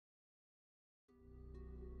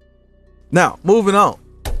Now, moving on.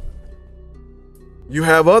 You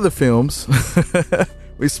have other films.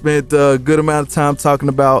 We spent a good amount of time talking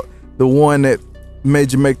about the one that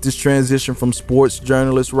made you make this transition from sports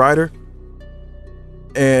journalist writer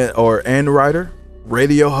and writer,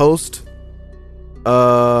 radio host.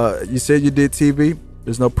 You said you did TV.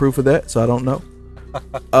 There's no proof of that, so I don't know.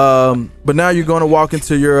 But now you're going to walk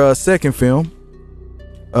into your second film.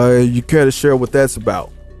 You care to share what that's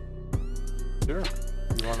about? Sure.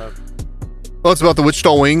 You wanna... Well, it's about the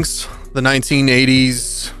Wichita Wings, the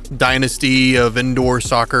 1980s dynasty of indoor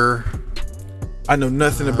soccer. I know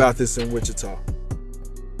nothing about this in Wichita.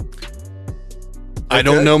 I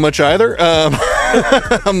don't know much either.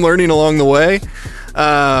 I'm learning along the way.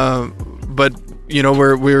 But you know,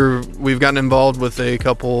 we've gotten involved with a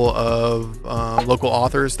couple of local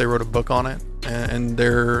authors. They wrote a book on it, and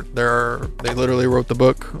they literally wrote the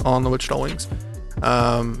book on the Wichita Wings.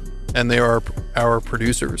 And they are our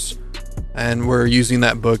producers, and we're using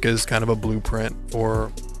that book as kind of a blueprint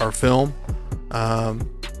for our film. I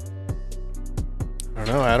don't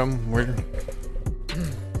know, Adam.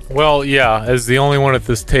 Well, yeah, as the only one at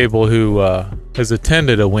this table who has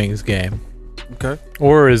attended a Wings game, okay,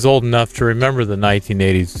 or is old enough to remember the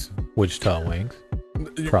 1980s Wichita Wings,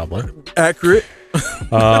 probably accurate.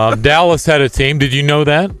 Dallas had a team. Did you know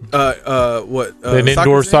that? What? An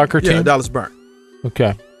indoor soccer team? Yeah, Dallas Burn.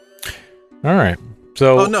 Okay. All right.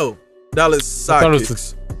 So. Oh no, Dallas Sidekicks. I thought it was the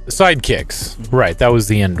Sidekicks. Mm-hmm. Right. That was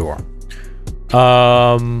the indoor.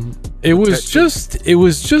 It was just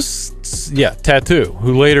Tattoo,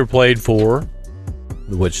 who later played for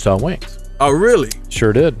the Wichita Wings. Oh, really?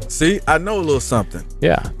 Sure did. See, I know a little something.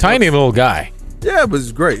 Yeah, tiny little guy. Yeah, but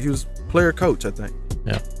it's great. He was player coach, I think.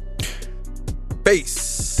 Yeah.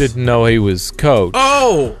 Base. Didn't know he was coach.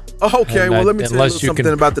 Oh, okay. Well, let me tell you something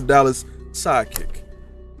can... about the Dallas Sidekick.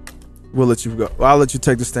 We'll let you go. Well, I'll let you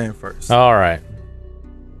take the stand first. All right.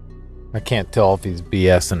 I can't tell if he's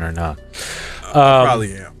BSing or not. I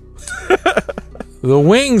probably am. The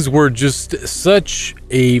Wings were just such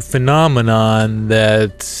a phenomenon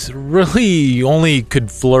that really only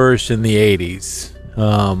could flourish in the 80s.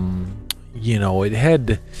 You know, it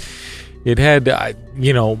had,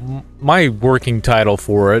 you know, my working title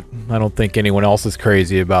for it, I don't think anyone else is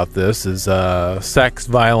crazy about this, is Sex,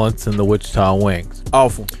 Violence, and the Wichita Wings.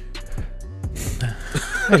 Awful.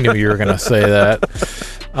 I knew you were going to say that.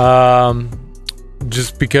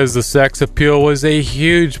 Just because the sex appeal was a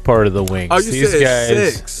huge part of the Wings. Oh, you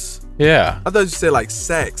said sex. Yeah. I thought you said like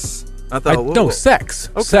sex. Sex.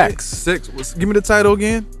 Okay. Sex. Give me the title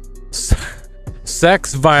again.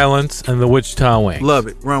 Sex, Violence, and the Wichita Wings. Love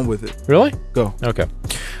it. Run with it. Really? Go. Okay.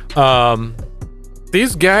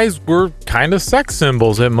 These guys were kind of sex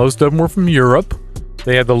symbols, and most of them were from Europe.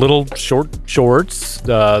 They had the little short shorts.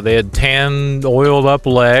 They had tan, oiled up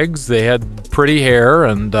legs. They had pretty hair,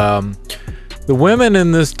 and the women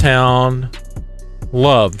in this town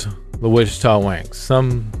loved the Wichita Wings.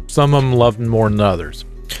 Some of them loved them more than others.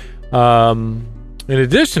 In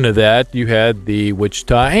addition to that, you had the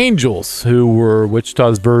Wichita Angels, who were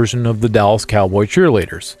Wichita's version of the Dallas Cowboy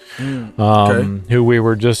cheerleaders. Okay. Who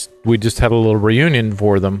we just had a little reunion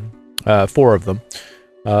for them, 4 of them,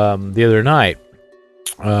 the other night.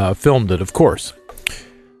 Filmed it, of course.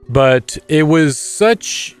 But it was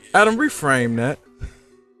such... Adam, reframe that.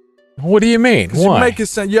 What do you mean? Why? You make it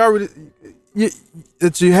sound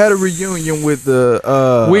that you had a reunion with the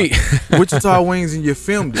Wichita Wings and you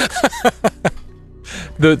filmed it.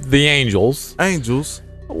 The Angels. Angels.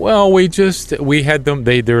 Well, we had them.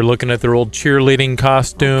 They were looking at their old cheerleading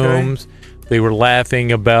costumes. Okay. They were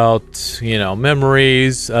laughing about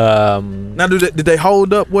memories. Now, did they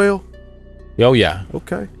hold up well? Oh yeah.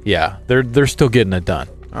 Okay. Yeah, they're still getting it done.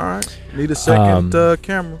 All right. Need a second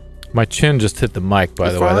camera. My chin just hit the mic,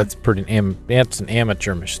 by the way. That's that's an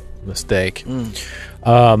amateur mistake.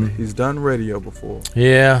 He's done radio before.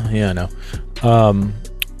 Yeah, I know.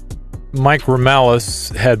 Mike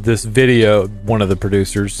Ramalis had this video, one of the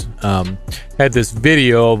producers, had this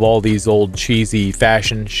video of all these old cheesy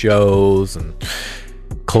fashion shows and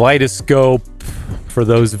Kaleidoscope. For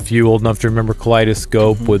those of you old enough to remember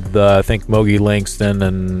Kaleidoscope, with I think Mogi Langston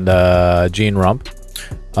and Gene Rump.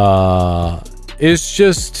 It's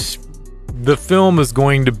just, the film is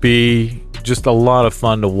going to be just a lot of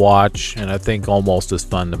fun to watch, and I think almost as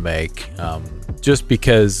fun to make. Just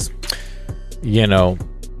because,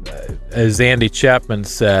 as Andy Chapman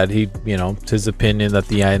said, it's his opinion that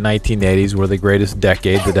the 1980s were the greatest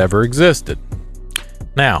decade that ever existed.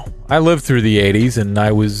 Now, I lived through the 80s, and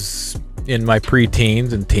I was in my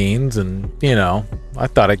pre-teens and teens, and I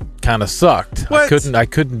thought it kind of sucked. What? I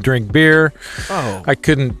couldn't drink beer. Oh. I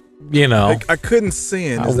couldn't you know. I couldn't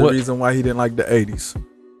sin is the reason why he didn't like the 80s.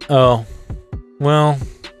 Oh, well,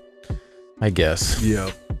 I guess.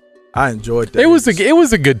 Yeah. I enjoyed that. It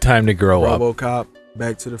was a good time to grow up. RoboCop,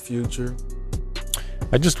 Back to the Future.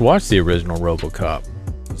 I just watched the original RoboCop.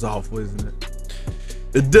 It was awful, isn't it?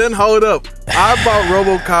 It didn't hold up. I bought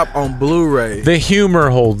RoboCop on Blu-ray. The humor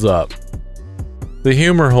holds up.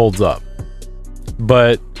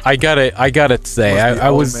 But I gotta say, I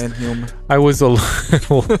was a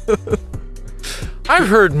little. I've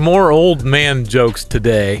heard more old man jokes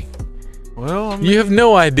today. Well, I mean, you have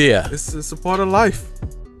no idea. It's a part of life.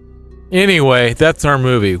 Anyway, that's our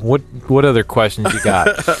movie. What other questions you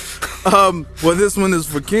got? Well, this one is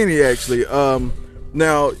for Kenny actually.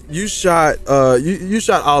 Now you shot you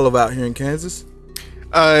shot Olive out here in Kansas.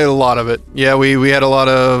 A lot of it. Yeah, we had a lot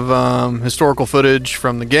of historical footage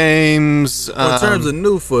from the games. In terms of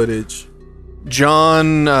new footage,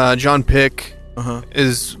 John Pick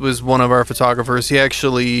was one of our photographers. He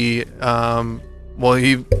actually, him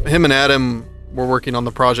and Adam were working on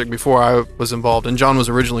the project before I was involved, and John was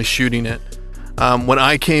originally shooting it. When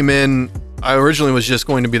I came in, I originally was just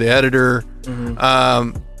going to be the editor.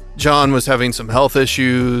 John was having some health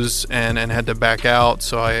issues and had to back out,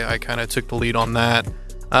 so I kind of took the lead on that.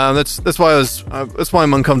 That's why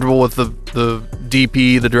I'm uncomfortable with the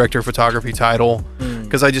DP, the director of photography title,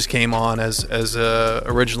 because I just came on as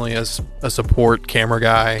originally as a support camera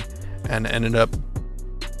guy and ended up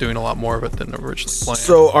doing a lot more of it than originally planned.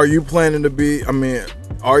 So are you planning to be,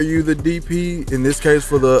 are you the DP in this case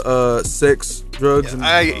for the sex, drugs,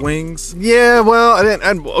 and wings? Yeah, well,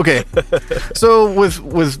 okay. So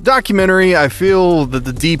with documentary, I feel that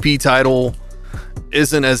the DP title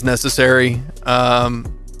isn't as necessary.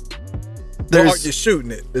 You're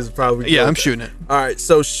shooting it is probably I'm shooting it. All right,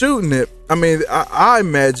 so shooting it. I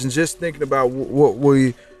imagine just thinking about what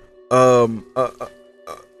we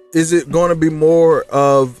is it going to be more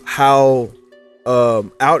of how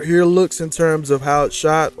Out Here looks in terms of how it's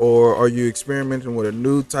shot, or are you experimenting with a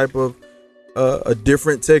new type of a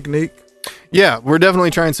different technique? Yeah, we're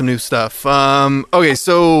definitely trying some new stuff. Okay,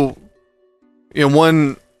 so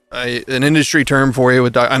an industry term for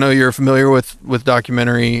you. I know you're familiar with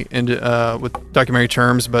documentary and with documentary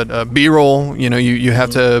terms, but B-roll. You have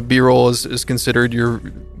to B-roll is considered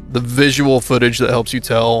the visual footage that helps you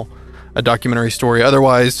tell a documentary story.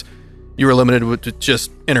 Otherwise, you were limited with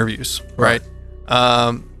just interviews, right?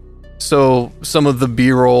 So some of the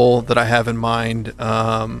B-roll that I have in mind,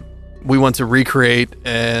 we want to recreate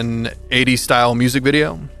an 80s style music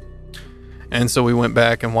video, and so we went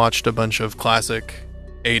back and watched a bunch of classic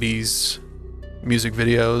 80s music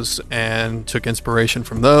videos and took inspiration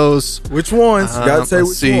from those. Which ones? You gotta say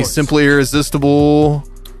which ones. Simply Irresistible.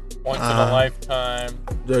 Once in a Lifetime.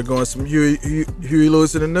 They're going some Huey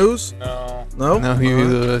Lewis in the News? No, Huey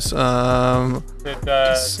Lewis. Tom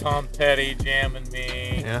Petty, Jam and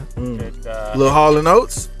Me. Yeah. Little Hall &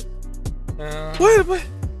 Oates? Wait.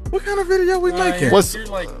 What kind of video we making? You're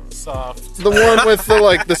like soft. The one with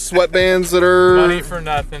the sweatbands that are Money for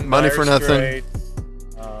Nothing. Money for Nothing.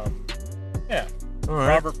 Yeah. All right.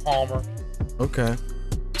 Robert Palmer. Okay.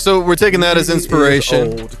 So we're taking that as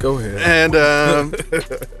inspiration. Old. Go ahead.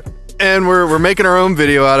 And we're making our own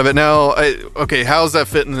video out of it now. How's that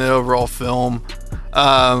fit in the overall film?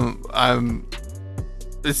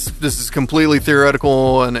 This is completely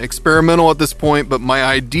theoretical and experimental at this point, but my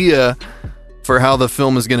idea for how the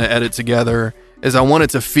film is going to edit together is I want it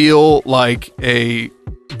to feel like a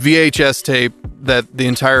VHS tape that the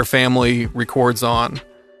entire family records on.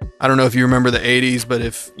 I don't know if you remember the 80s, but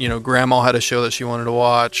if, grandma had a show that she wanted to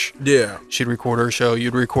watch, she'd record her show,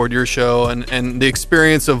 you'd record your show, and the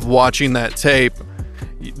experience of watching that tape,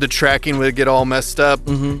 the tracking would get all messed up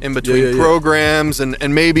in between programs,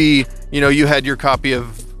 and maybe, you had your copy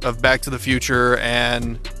of Back to the Future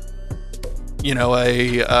and,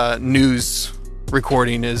 a news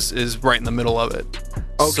recording is right in the middle of it.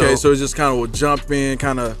 Okay, so it just kind of will jump in,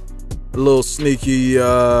 kind of a little sneaky,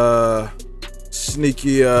 I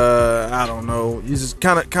don't know. You just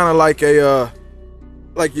kind of like a,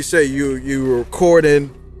 like you say, you were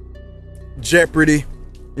recording Jeopardy.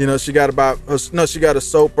 She got a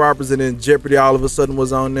soap operas, and then Jeopardy all of a sudden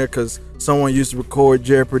was on there because someone used to record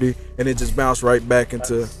Jeopardy, and it just bounced right back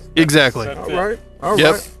into. Exactly. All right.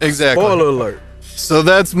 Yep. Exactly. Spoiler alert. So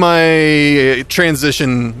that's my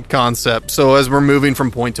transition concept. So as we're moving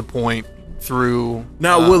from point to point through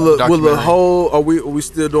now, will the whole are we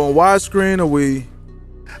still doing widescreen? Are we?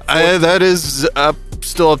 That is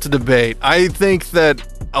still up to debate. I think that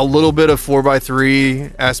a little bit of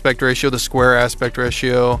 4:3 aspect ratio, the square aspect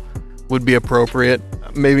ratio, would be appropriate.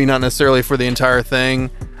 Maybe not necessarily for the entire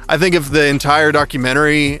thing. I think if the entire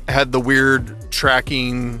documentary had the weird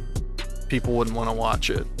tracking, people wouldn't want to watch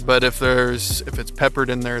it. But if it's peppered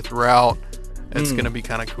in there throughout, it's gonna be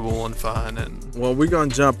kind of cool and fun. And well, we're gonna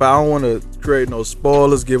jump. I don't want to create no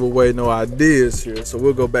spoilers, give away no ideas here. So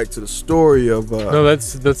we'll go back to the story of. No,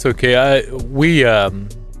 that's okay. You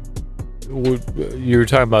were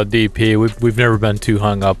talking about DP. We've never been too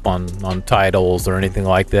hung up on titles or anything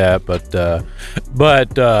like that. But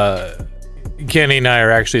Kenny and I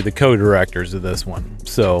are actually the co-directors of this one.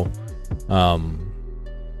 So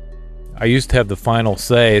I used to have the final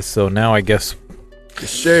say. So now I guess. It's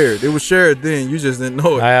shared. It was shared then. You just didn't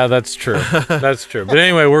know it. Yeah, that's true. That's true. But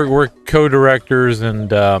anyway, we're co-directors and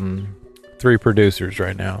 3 producers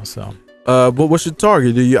right now. So. But what's your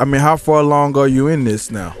target? How far along are you in this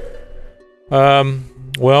now?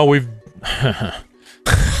 Well, we've.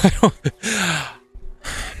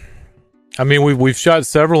 We've shot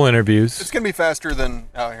several interviews. it's gonna be faster than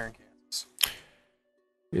out here in Kansas.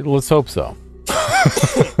 Let's hope so.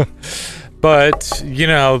 But you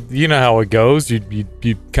know how it goes.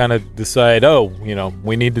 You kind of decide,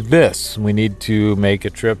 we needed this. We need to make a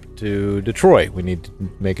trip to Detroit. We need to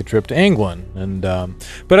make a trip to England. And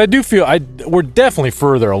but I do feel we're definitely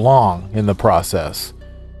further along in the process.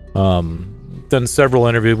 Done several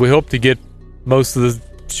interviews. We hope to get most of the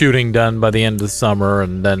shooting done by the end of the summer,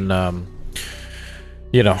 and then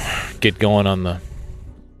get going on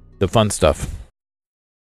the fun stuff.